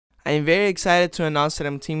I'm very excited to announce that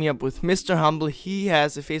I'm teaming up with Mr. Humble. He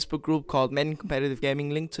has a Facebook group called Madden Competitive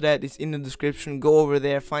Gaming. Link to that is in the description. Go over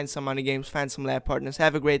there, find some money games, find some lab partners,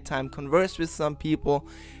 have a great time, converse with some people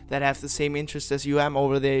that have the same interests as you. I'm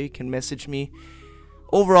over there, you can message me.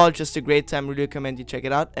 Overall, just a great time. Really recommend you check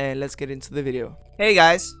it out, and let's get into the video. Hey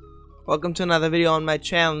guys, welcome to another video on my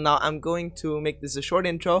channel. Now I'm going to make this a short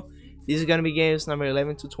intro. These are going to be games number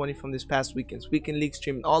 11 to 20 from this past weekend's weekend league,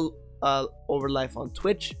 streaming all over live on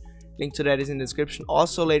Twitch. Link to that is in the description.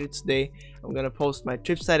 Also later today I'm gonna post my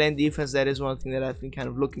trip side and defense. That is one thing that I've been kind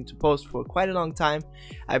of looking to post for quite a long time.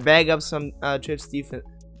 I bag up some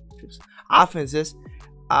offenses.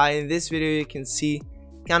 In this video you can see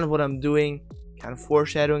kind of what I'm doing, kind of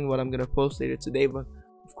foreshadowing what I'm gonna post later today, but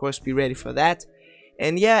of course be ready for that.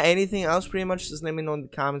 And yeah, anything else pretty much, just let me know in the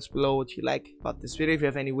comments below what you like about this video. If you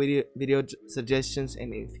have any video suggestions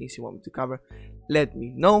and any things you want me to cover, let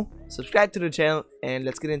me know. Subscribe to the channel and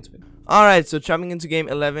let's get into it. Alright, so jumping into game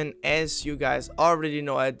 11, as you guys already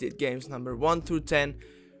know, I did games number 1 through 10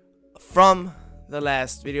 from the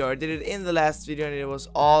last video. I did it in the last video and it was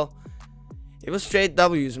straight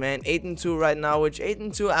W's, man. 8-2 right now, which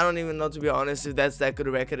 8-2, I don't even know, to be honest, if that's that good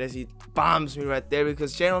a record, as he bombs me right there.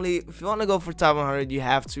 Because generally, if you want to go for top 100, you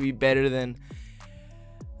have to be better than,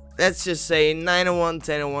 let's just say, 9-1,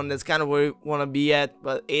 10-1. That's kind of where you want to be at.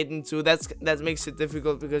 But 8-2, that makes it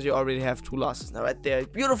difficult because you already have 2 losses. Now right there,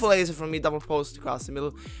 beautiful laser from me, double post across the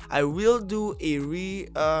middle. I will do a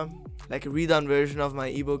redone version of my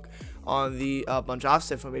ebook on the bunch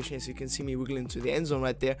offset formation, as you can see me wiggling to the end zone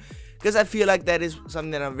right there, because I feel like that is something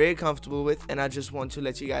that I'm very comfortable with, and I just want to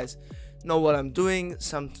let you guys know what I'm doing.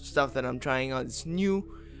 Some stuff that I'm trying out is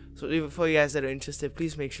new, so even for you guys that are interested,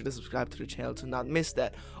 please make sure to subscribe to the channel to not miss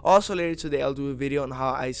that. Also later today I'll do a video on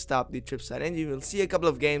how I stop the trip side, and you will see a couple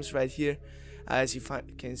of games right here as you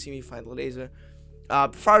can see me find the laser.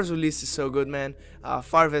 Favre's release is so good, man.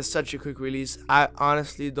 Favre has such a quick release. I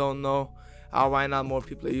honestly don't know why not more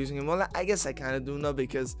people are using him. Well, I guess I kind of do know,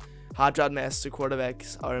 because Hot Rod Master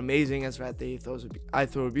quarterbacks are amazing. As right there, I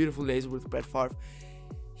throw a beautiful laser with Brett Favre.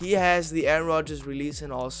 He has the Aaron Rodgers release,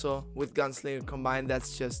 and also with Gunslinger combined,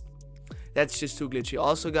 that's just too glitchy.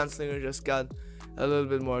 Also, Gunslinger just got a little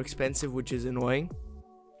bit more expensive, which is annoying.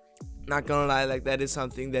 Not gonna lie, like, that is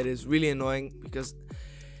something that is really annoying, because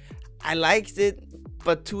I liked it,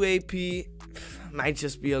 but 2 AP might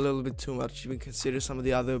just be a little bit too much, even consider some of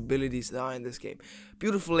the other abilities that are in this game.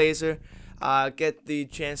 Beautiful laser. Get the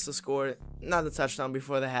chance to score another touchdown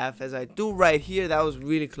before the half, as I do right here. That was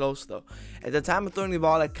really close though. At the time of throwing the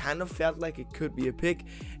ball, I kind of felt like it could be a pick.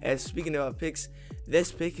 As speaking about picks,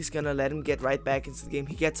 this pick is gonna let him get right back into the game.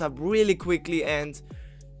 He gets up really quickly, and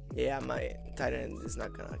yeah, my tight end is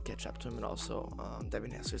not gonna catch up to him, and also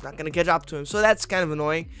Devin Hester is not gonna catch up to him, so that's kind of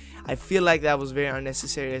annoying. I feel like that was very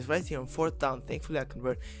unnecessary. As right here on 4th down, thankfully I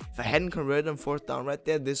convert. If I hadn't converted on 4th down right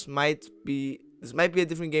there, this might be a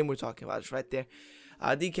different game we're talking about. It's right there.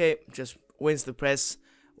 DK just wins the press.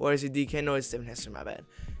 Or is it DK? No, it's Devin Hester, my bad.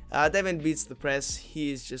 Devin beats the press.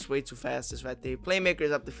 He is just way too fast. It's right there. Playmaker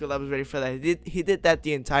is up the field. I was ready for that. He did that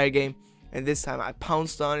the entire game, and this time I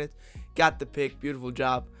pounced on it, got the pick. Beautiful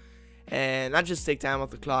job. And I just take time off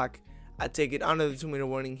the clock. I take it under the 2-minute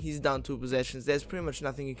warning. He's down 2 possessions. There's pretty much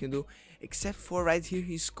nothing he can do, except for right here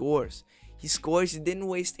he scores. He scores. He didn't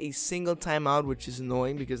waste a single timeout, which is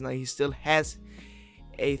annoying, because now he still has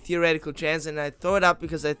a theoretical chance. And I throw it up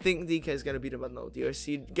because I think DK is going to beat him, but no.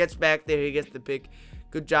 DRC gets back there. He gets the pick.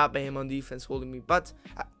 Good job by him on defense holding me. But,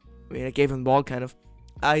 I gave him the ball kind of.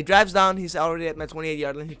 He drives down. He's already at my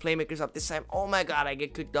 28-yard line. He playmakers up this time. Oh my god, I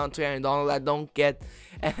get clicked down to Aaron Donald. I don't get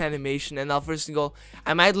an animation. And now first and goal.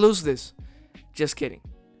 I might lose this. Just kidding.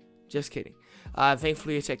 Just kidding.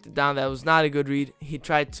 Thankfully, he checked it down. That was not a good read. He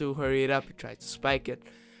tried to hurry it up. He tried to spike it.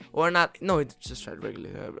 Or not. No, he just tried to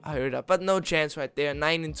regularly hurry it up. But no chance right there.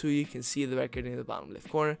 9-2. You can see the record in the bottom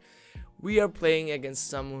left corner. We are playing against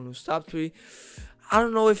someone who's top 3. I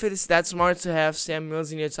don't know if it is that smart to have Sam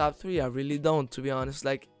Mills in your top 3. I really don't, to be honest.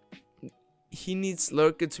 Like, he needs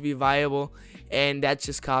Lurker to be viable, and that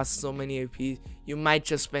just costs so many AP. You might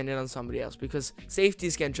just spend it on somebody else, because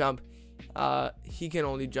safeties can jump. He can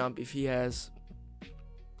only jump if he has.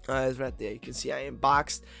 It's right there. You can see I am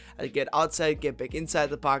boxed. I get outside, get back inside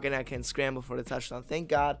the pocket, and I can scramble for the touchdown. Thank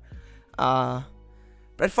God.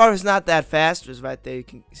 Brett Favre is not that fast. Just right there, you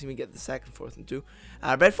can see me get the second, 4th and 2.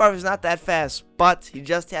 Brett Favre is not that fast, but he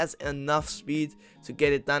just has enough speed to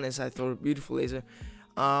get it done, as I throw a beautiful laser.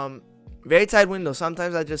 Very tight window.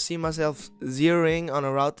 Sometimes I just see myself zeroing on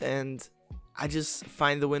a route, and I just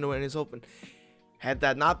find the window when it's open. Had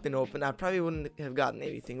that not been open, I probably wouldn't have gotten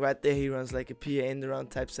anything. Right there, he runs like a PA end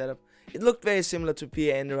around type setup. It looked very similar to PA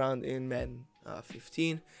end around in Madden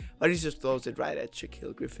 15, but he just throws it right at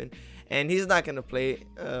Shaquille Griffin, and he's not gonna play.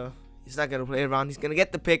 He's not gonna play around. He's gonna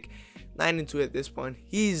get the pick. 9-2 at this point.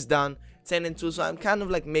 He's done. 10-2. So I'm kind of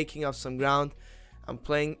like making up some ground. I'm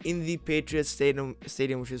playing in the Patriots Stadium,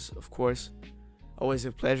 which is of course always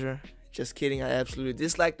a pleasure. Just kidding. I absolutely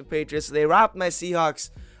dislike the Patriots. They robbed my Seahawks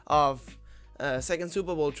of second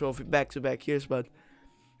Super Bowl trophy back-to-back years, but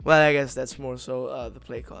well, I guess that's more so the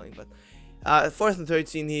play calling. But 4th and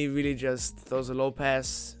 13, he really just throws a low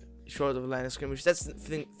pass short of the line of scrimmage. That's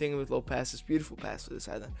the thing with low passes. Beautiful pass to the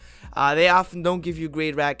sideline. They often don't give you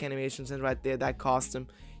great rack animations, and right there, that cost him.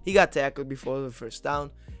 He got tackled before the first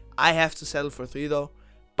down. I have to settle for 3 though,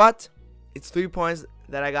 but it's 3 points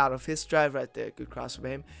that I got off his drive right there. Good cross by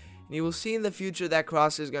him, and you will see in the future that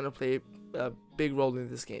cross is gonna play a big role in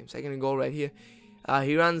this game. Second and goal right here.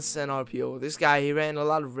 He runs an RPO. This guy, he ran a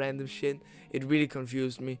lot of random shit. It really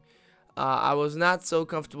confused me. I was not so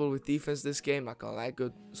comfortable with defense this game. Not gonna lie,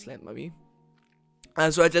 good slant by me.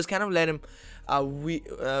 So I just kind of let him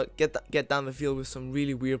get down the field with some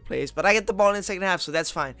really weird plays. But I get the ball in the second half, so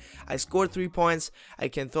that's fine. I scored 3 points. I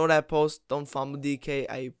can throw that post. Don't fumble, DK.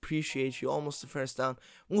 I appreciate you. Almost the first down.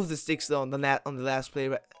 Move the sticks though on the last play.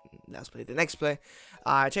 The next play.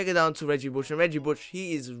 Check it down to Reggie Bush. And Reggie Bush,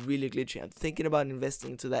 he is really glitchy. I'm thinking about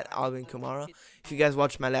investing into that Alvin Kamara. If you guys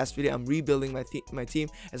watched my last video, I'm rebuilding my team.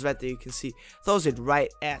 As right there you can see, throws it right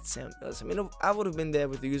at Samuels. I mean, I would have been there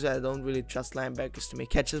with the user. I don't really trust linebackers to make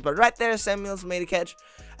catches, but right there Samuels made a catch.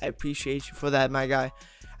 I appreciate you for that, my guy.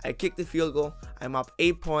 I kicked the field goal. I'm up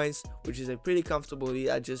 8 points, which is a pretty comfortable lead.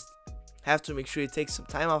 I just have to make sure he takes some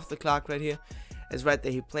time off the clock right here. As right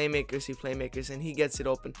there, he playmakers, and he gets it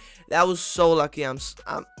open. That was so lucky. I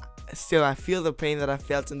feel the pain that I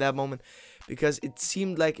felt in that moment, because it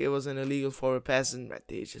seemed like it was an illegal forward pass, and right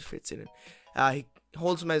there he just fits it in. He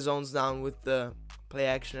holds my zones down with the play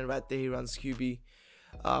action, and right there he runs QB,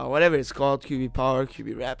 whatever it's called, QB power,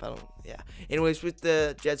 QB wrap. Anyways, with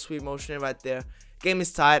the jet sweep motion right there, game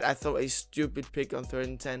is tied. I throw a stupid pick on 3rd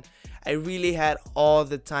and 10. I really had all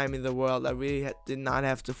the time in the world. I really did not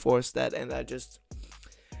have to force that, and I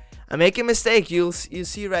make a mistake. You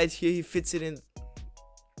see right here, he fits it in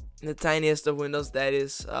the tiniest of windows. That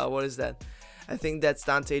is, what is that? I think that's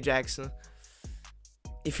Dante Jackson.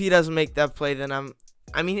 If he doesn't make that play, then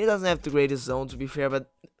I mean, he doesn't have the greatest zone, to be fair,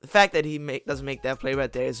 but the fact that he doesn't make that play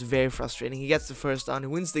right there is very frustrating. He gets the first down. He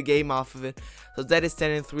wins the game off of it. So that is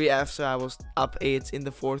 10-3 after I was up 8 in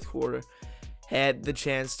the 4th quarter. Had the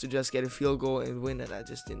chance to just get a field goal and win, and I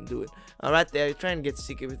just didn't do it. Right there, trying to get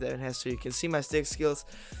sticky with that and so you can see my stick skills.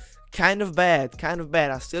 Kind of bad.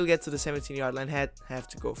 I still get to the 17-yard line. Have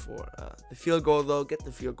to go for the field goal though. Get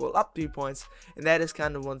the field goal, up 3 points, and that is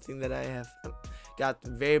kind of one thing that I have got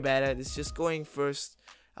very bad at. It's just going first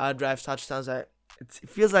drive touchdowns. It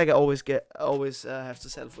feels like I always have to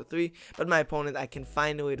settle for 3, but my opponent, I can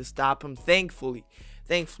find a way to stop him. Thankfully,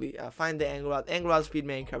 find the angle out speed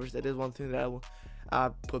man coverage. That is one thing that I will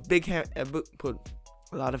put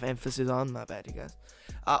a lot of emphasis on. My bad, you guys.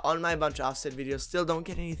 On my bunch of offset videos, still don't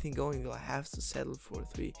get anything going though. I have to settle for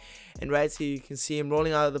 3. And right here you can see him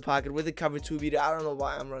rolling out of the pocket with the cover 2 beater. I don't know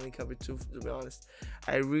why I'm running cover 2, to be honest.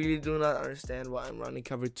 I really do not understand why I'm running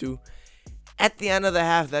cover 2 at the end of the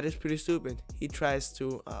half. That is pretty stupid. He tries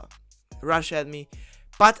to rush at me,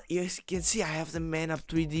 but you can see I have the man up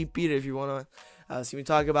 3 deep beater. If you want to see me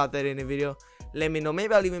talk about that in a video, let me know.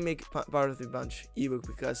 Maybe I'll even make part of the bunch ebook,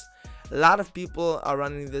 because a lot of people are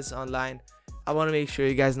running this online. I want to make sure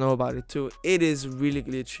you guys know about it too. It is really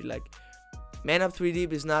glitchy. Like, man up 3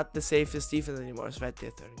 deep is not the safest defense anymore. It's right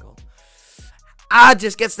there, 3rd and goal.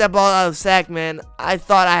 Just gets that ball out of sack, man. I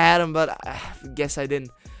thought I had him, but I guess I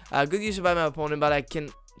didn't. Good use by my opponent, but I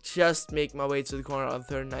can just make my way to the corner on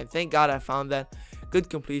 3rd and 9. Thank God I found that.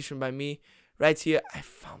 Good completion by me. Right here, I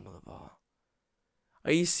fumble the ball.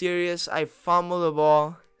 Are you serious? I fumble the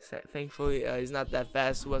ball. Thankfully, he's not that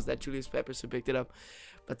fast. Who was that? Julius Peppers who picked it up.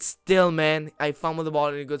 But still, man, I fumbled the ball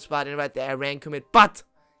in a good spot, and right there I ran commit. But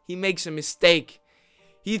he makes a mistake.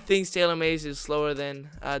 He thinks Taylor Mays is slower than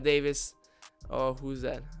Davis. Oh, who's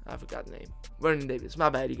that? I forgot the name. Vernon Davis. My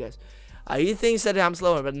bad, you guys. He thinks that I'm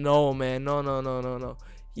slower, but no, man. No.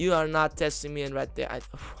 You are not testing me. And right there, I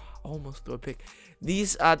almost threw a pick.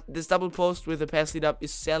 This double post with the pass lead up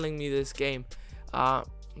is selling me this game.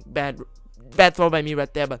 Bad throw by me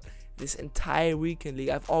right there, but this entire weekend league,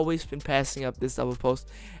 I've always been passing up this double post,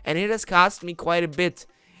 and it has cost me quite a bit.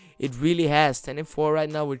 It really has. 10-4 right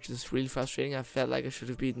now, which is really frustrating. I felt like I should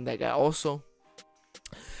have beaten that guy also.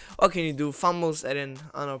 What can you do? Fumbles at an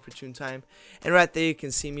unopportune time. And right there you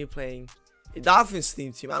can see me playing a Dolphins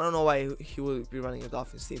theme team. I don't know why he would be running a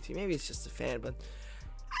Dolphins theme team. Maybe it's just a fan, but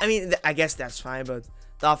I mean, I guess that's fine. But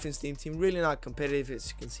Dolphins theme team really not competitive. As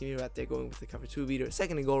you can see me right there going with the cover 2 beater.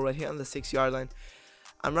 Second and goal right here on the 6-yard line.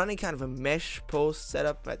 I'm running kind of a mesh post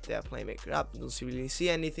setup right there. Playmaker up. Don't really see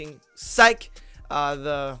anything. Psych.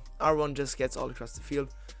 The R1 just gets all across the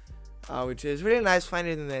field, which is really nice. Find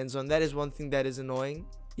it in the end zone. That is one thing that is annoying.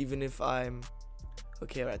 Even if I'm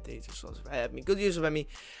okay right there, he just throws right at me. Good use by me.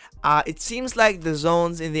 It seems like the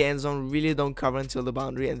zones in the end zone really don't cover until the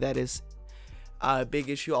boundary, and that is a big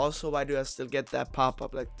issue. Also, why do I still get that pop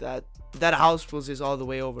up like that? That house pulls is all the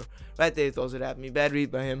way over. Right there, he throws it at me. Bad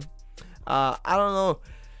read by him. I don't know.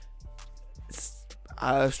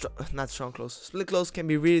 Not strong close. Split close can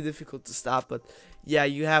be really difficult to stop, but yeah,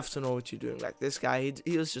 you have to know what you're doing. Like this guy,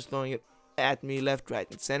 he was just throwing it at me left, right,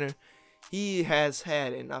 and center. He has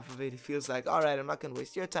had enough of it. He feels like, alright, I'm not going to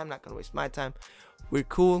waste your time, not going to waste my time. We're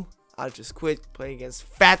cool. I'll just quit playing against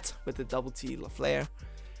Fat with the double T LaFleur.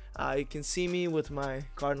 You can see me with my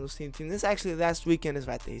Cardinals team. This is actually last weekend is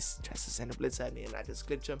right there. He tries to send a blitz at me and I just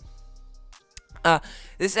glitch him.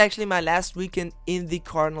 This is actually my last weekend in the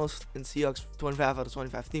Cardinals and Seahawks 25 out of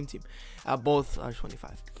 25 team. Both are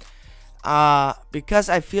 25. Because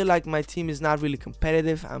I feel like my team is not really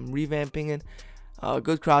competitive, I'm revamping it.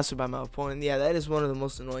 Good crosser by my opponent. Yeah, that is one of the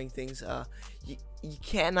most annoying things. You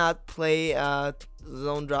cannot play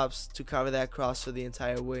zone drops to cover that crosser the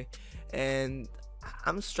entire way, and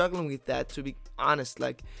I'm struggling with that, to be honest.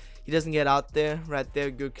 Like, he doesn't get out there. Right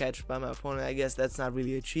there, good catch by my opponent. I guess that's not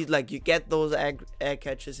really a cheat. Like, you get those air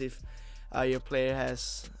catches if your player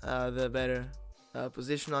has the better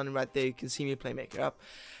position on him. Right there, you can see me playmaker up.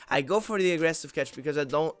 I go for the aggressive catch because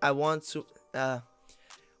I want to.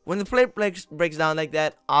 When the play breaks down like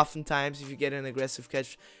that, oftentimes if you get an aggressive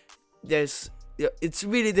catch, it's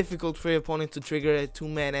really difficult for your opponent to trigger a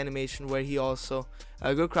 2-man animation where he also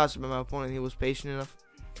good crosser by my opponent. He was patient enough.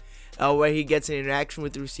 Where he gets an interaction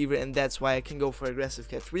with the receiver, and that's why I can go for aggressive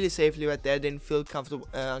catch really safely right there. Didn't feel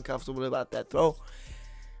uncomfortable about that throw.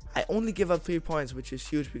 I only give up 3 points, which is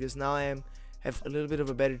huge because now I have a little bit of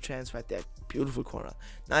a better chance right there. Beautiful corner.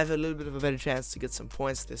 Now I have a little bit of a better chance to get some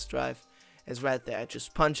points this drive. As right there, I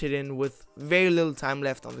just punch it in with very little time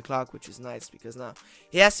left on the clock, which is nice because now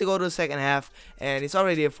he has to go to the second half, and it's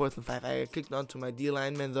already a 4th and 5. I clicked onto my D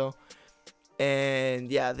lineman though.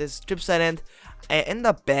 And yeah, this trip side end, I end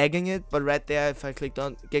up bagging it, but right there, if I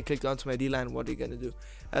get clicked onto my D line, what are you gonna do?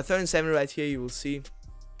 3rd and 7 right here, you will see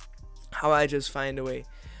how I just find a way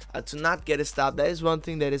to not get a stop. That is one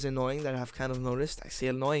thing that is annoying that I've kind of noticed. I say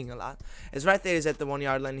annoying a lot. As right there is at the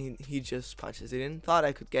 1-yard line, he just punches it in. Thought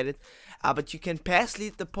I could get it, but you can pass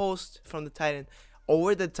lead the post from the tight end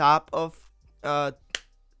over the top of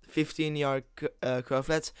 15-yard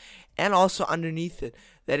curvelets and also underneath it.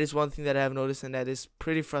 That is one thing that I have noticed, and that is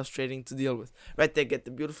pretty frustrating to deal with. Right there, get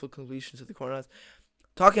the beautiful completion to the corner route.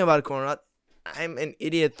 Talking about a corner route, I'm an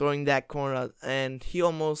idiot throwing that corner route, and he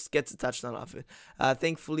almost gets a touchdown off it.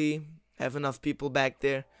 Thankfully, have enough people back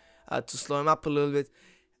there to slow him up a little bit.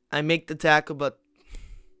 I make the tackle, but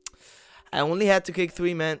I only had to kick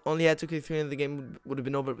 3, man. Only had to kick 3, and the game would have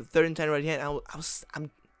been over. But 3rd and 10 right here, and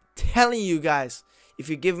I'm telling you guys, if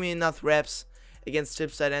you give me enough reps against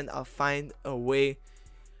chip side end, I'll find a way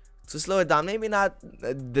to slow it down. Maybe not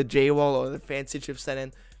the J-wall or the fancy chip side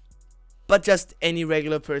end, but just any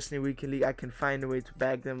regular person in Weekend League, I can find a way to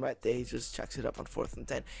bag them right there. He just chucks it up on 4th and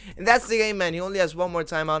 10. And that's the game, man. He only has one more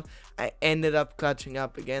timeout. I ended up clutching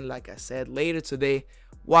up again, like I said, later today.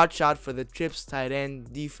 Watch out for the trips tight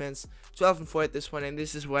end defense. 12 and 4 at this point, and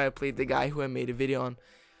this is where I played the guy who I made a video on,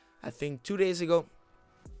 I think 2 days ago.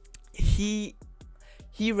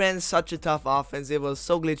 He ran such a tough offense. It was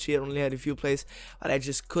so glitchy. It only had a few plays, but I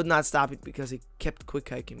just could not stop it because he kept quick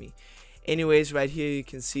hiking me. Anyways, right here you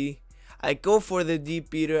can see I go for the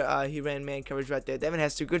deep beater. He ran man coverage right there. Devin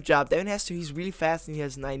Hester, good job. Devin Hester, he's really fast and he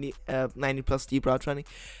has 90 plus deep route running,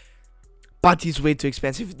 but he's way too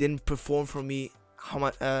expensive. He didn't perform for me how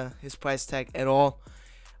much his price tag at all.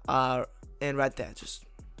 And right there,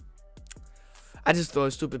 I just throw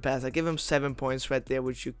a stupid pass. I give him 7 points right there,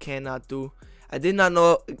 which you cannot do. I did not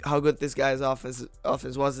know how good this guy's offense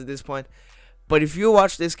was at this point. But if you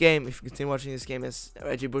watch this game, if you continue watching this game, as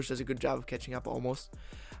Reggie Bush does a good job of catching up almost,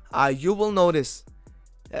 you will notice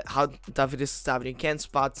how tough it is to stop. And you can't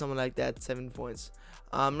spot someone like that. 7 points.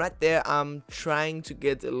 Right there, I'm trying to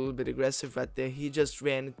get a little bit aggressive right there. He just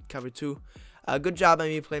ran cover 2. Good job on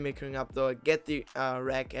me playmaking up though. I get the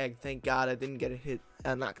rack egg. Thank God I didn't get a hit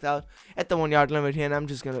knocked out at the 1 yard limit here, and I'm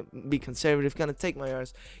just gonna be conservative, gonna take my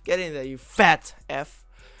yards. Get in there, you fat F,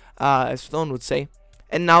 as Stone would say.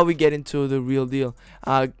 And now we get into the real deal.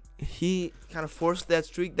 he kind of forced that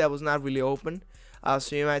streak that was not really open.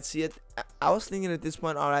 So you might see it. I was thinking at this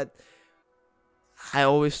point, alright, I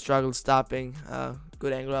always struggle stopping.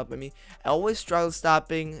 Good angle up by me. I always struggle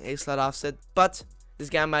stopping a slot offset, but this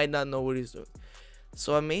guy might not know what he's doing.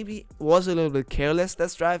 So I maybe was a little bit careless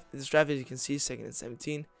this drive. This drive, as you can see, 2nd and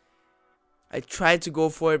 17. I tried to go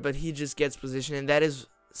for it, but he just gets position, and that is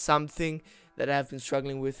something that I've been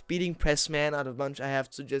struggling with. Beating press man out of bunch, I have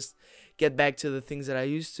to just get back to the things that I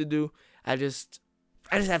used to do. I just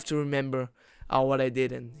have to remember what I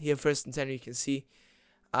did. And here, 1st and 10, you can see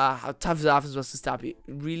how tough his offense was to stop. He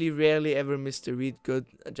really rarely ever missed a read. Good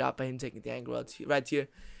job by him taking the angle out right here.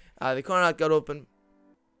 The corner out got open,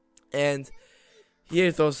 and here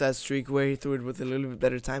he throws that streak where he threw it with a little bit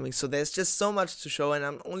better timing. So there's just so much to show, and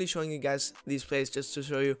I'm only showing you guys these plays just to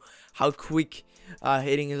show you how quick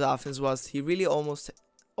hitting his offense was. He really almost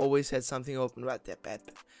always had something open right there. Bad.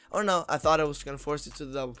 Oh no, I thought I was going to force it to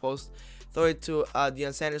the double post. Throw it to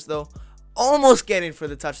Deion Sanders though. Almost getting for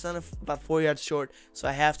the touchdown, about 4 yards short. So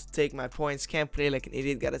I have to take my points. Can't play like an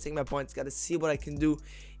idiot. Gotta take my points. Gotta see what I can do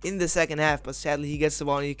in the second half. But sadly, he gets the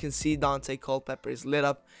ball, and you can see Dante Culpepper is lit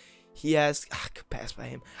up. He has good pass by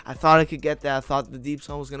him. I thought I could get that. I thought the deep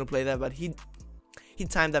zone was gonna play that, but he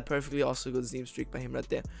timed that perfectly. Also good deep streak by him right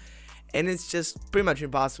there. And it's just pretty much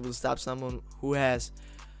impossible to stop someone who has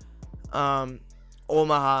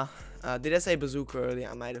Omaha. Did I say bazooka earlier?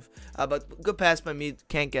 I might have. But good pass by me.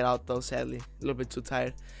 Can't get out though, sadly. A little bit too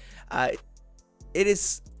tired. It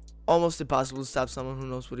is almost impossible to stop someone who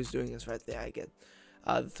knows what he's doing. It's right there. I get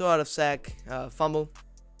the throw out of sack, fumble.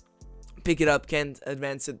 Pick it up, can't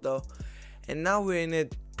advance it though. And now we're in a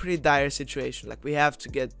pretty dire situation. Like, we have to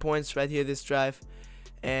get points right here this drive.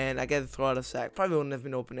 And I get the throw out of sack. Probably wouldn't have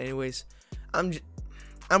been open anyways. I'm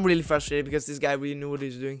really frustrated because this guy really knew what he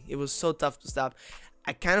was doing. It was so tough to stop.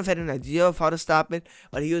 I kind of had an idea of how to stop it,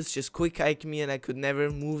 but he was just quick hiking me, and I could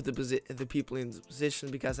never move the people in the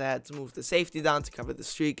position because I had to move the safety down to cover the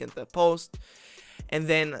streak and the post. And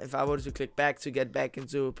then if I were to click back to get back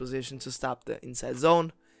into a position to stop the inside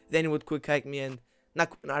zone, then he would quick hike me, and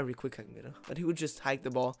not really quick hike me though, but he would just hike the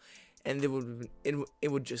ball, and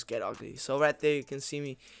it would just get ugly. So right there you can see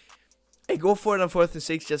me. I go for it on 4th and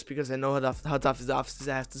 6 just because I know how tough his offense is.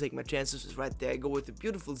 I have to take my chances. Just right there, I go with a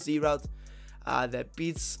beautiful Z route that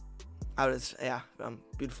beats out.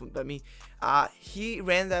 Beautiful by me. He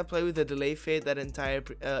ran that play with a delay fade that entire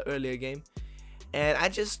earlier game, and I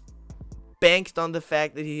just banked on the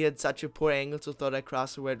fact that he had such a poor angle to throw that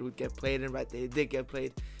crosser where it would get played, and right there it did get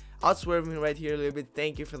played. Outswerving right here a little bit.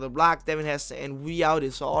 Thank you for the block, Devin Hester, and we out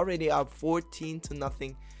it. So already up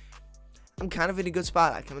 14-0. I'm kind of in a good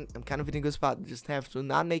spot. I'm kind of in a good spot. Just have to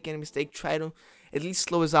not make any mistake. Try to at least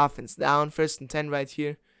slow his offense down. 1st and 10 right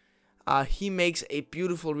here. He makes a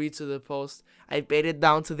beautiful read to the post. I baited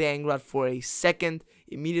down to the angle route for a second.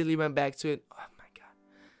 Immediately went back to it. Oh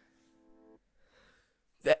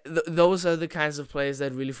my god. Those are the kinds of plays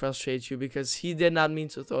that really frustrate you, because he did not mean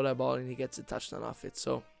to throw that ball and he gets a touchdown off it.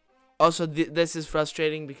 So also this is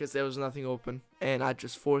frustrating because there was nothing open and I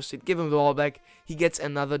just forced it. Give him the ball back. He gets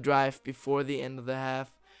another drive before the end of the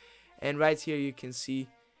half. And right here you can see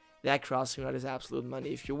that crossing route is absolute money.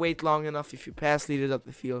 If you wait long enough, if you pass lead it up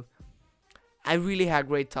the field. I really had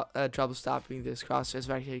great trouble stopping this crosser. As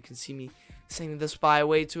right here you can see me sending the spy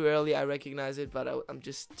way too early. I recognize it, but I'm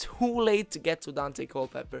just too late to get to Dante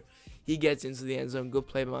Culpepper. He gets into the end zone. Good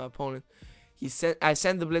play by my opponent. I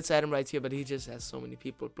sent the blitz at him right here, but he just has so many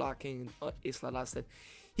people blocking. Isla lasted.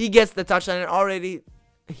 He gets the touchdown, and already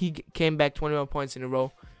he came back 21 points in a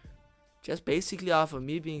row. Just basically off of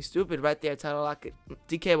me being stupid right there. Tyler Lockett.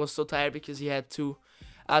 DK was so tired because he had two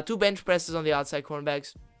bench presses on the outside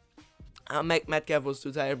cornerbacks. Metcalf was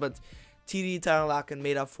too tired, but TD, Tyler Lockett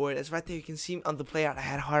made up for it. As right there you can see on the play out, I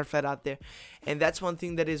had a hard flat out there. And that's one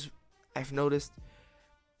thing that I've noticed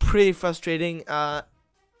pretty frustrating.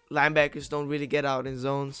 Linebackers don't really get out in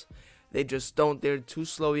zones. They just don't. They're too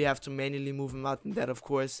slow. You have to manually move them out, and that of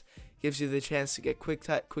course gives you the chance to get quick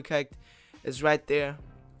hiked. It's right there,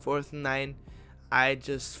 4th and 9. I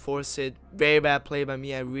just forced it. Very bad play by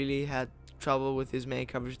me. I really had trouble with his man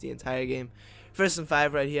coverage the entire game. 1st and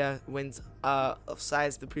 5 right here. Went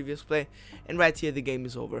offsides the previous play, and right here the game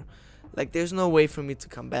is over. Like, there's no way for me to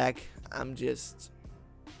come back. I'm just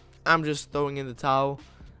throwing in the towel.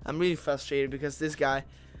 I'm really frustrated because this guy,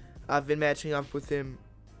 I've been matching up with him,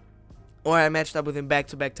 or I matched up with him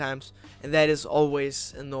back-to-back times, and that is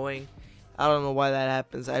always annoying. I don't know why that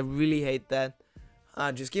happens. I really hate that.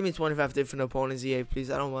 Just give me 25 different opponents, EA, please.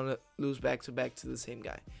 I don't want to lose back-to-back to the same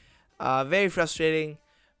guy. Very frustrating,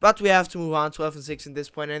 but we have to move on. 12 and 6 at this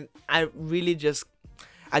point, and I really just,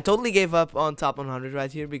 I totally gave up on top 100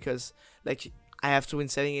 right here because like I have to win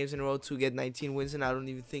 7 games in a row to get 19 wins, and I don't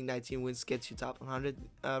even think 19 wins gets you top 100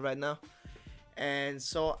 right now. And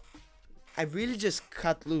so I really just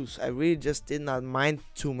cut loose. I really just did not mind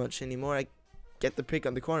too much anymore. I get the pick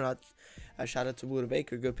on the corner. Shout out to Buddha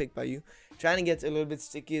Baker, good pick by you. Trying to get a little bit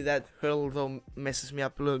sticky. That hurdle though messes me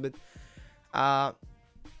up a little bit.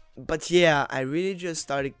 But yeah, I really just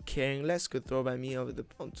started caring less. Good throw by me over the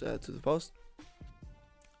to the post,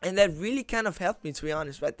 and that really kind of helped me, to be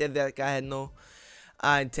honest. Right there, that guy had no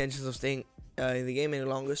intentions of staying in the game any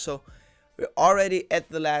longer. So we're already at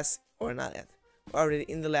the last, or not at, we're already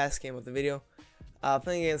in the last game of the video.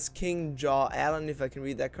 Playing against King Jaw Allen, if I can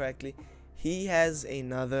read that correctly. He has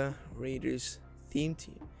another Raiders theme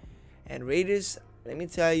team, and Raiders, let me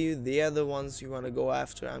tell you, they are the ones you want to go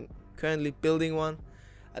after. I'm currently building one.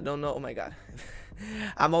 I don't know. Oh my god.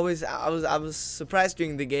 I was surprised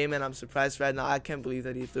during the game, and I'm surprised right now. I can't believe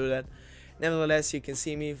that he threw that. Nevertheless, you can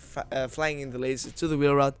see me flying in the laser to the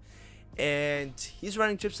wheel route, and he's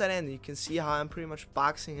running trip side end. You can see how I'm pretty much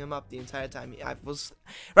boxing him up the entire time. I was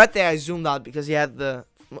right there. I zoomed out because he had the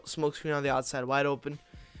smoke screen on the outside wide open.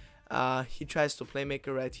 He tries to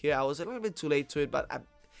playmaker right here. I was a little bit too late to it, but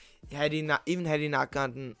had he not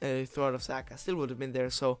gotten a throw out of sack, I still would have been there.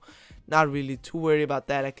 So not really too worried about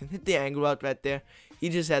that. I can hit the angle out right there. He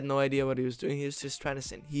just had no idea what he was doing. He was just trying to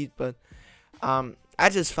send heat, but I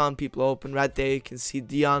just found people open right there. You can see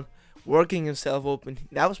Dion working himself open.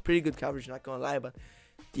 That was pretty good coverage, not gonna lie, but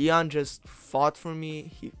Dion just fought for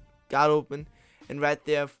me. He got open. And right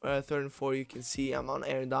there, 3rd and 4, you can see I'm on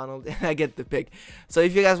Aaron Donald, and I get the pick. So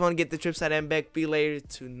if you guys want to get the trip side end back, be later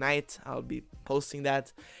tonight. I'll be posting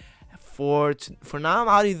that. For now, I'm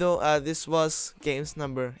out though. This was games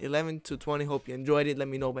number 11 to 20. Hope you enjoyed it. Let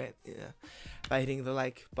me know by hitting the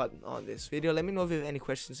like button on this video. Let me know if you have any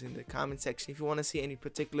questions in the comment section. If you want to see any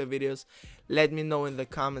particular videos, let me know in the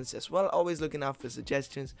comments as well. Always looking out for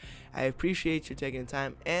suggestions. I appreciate you taking the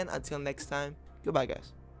time, and until next time, goodbye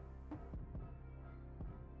guys.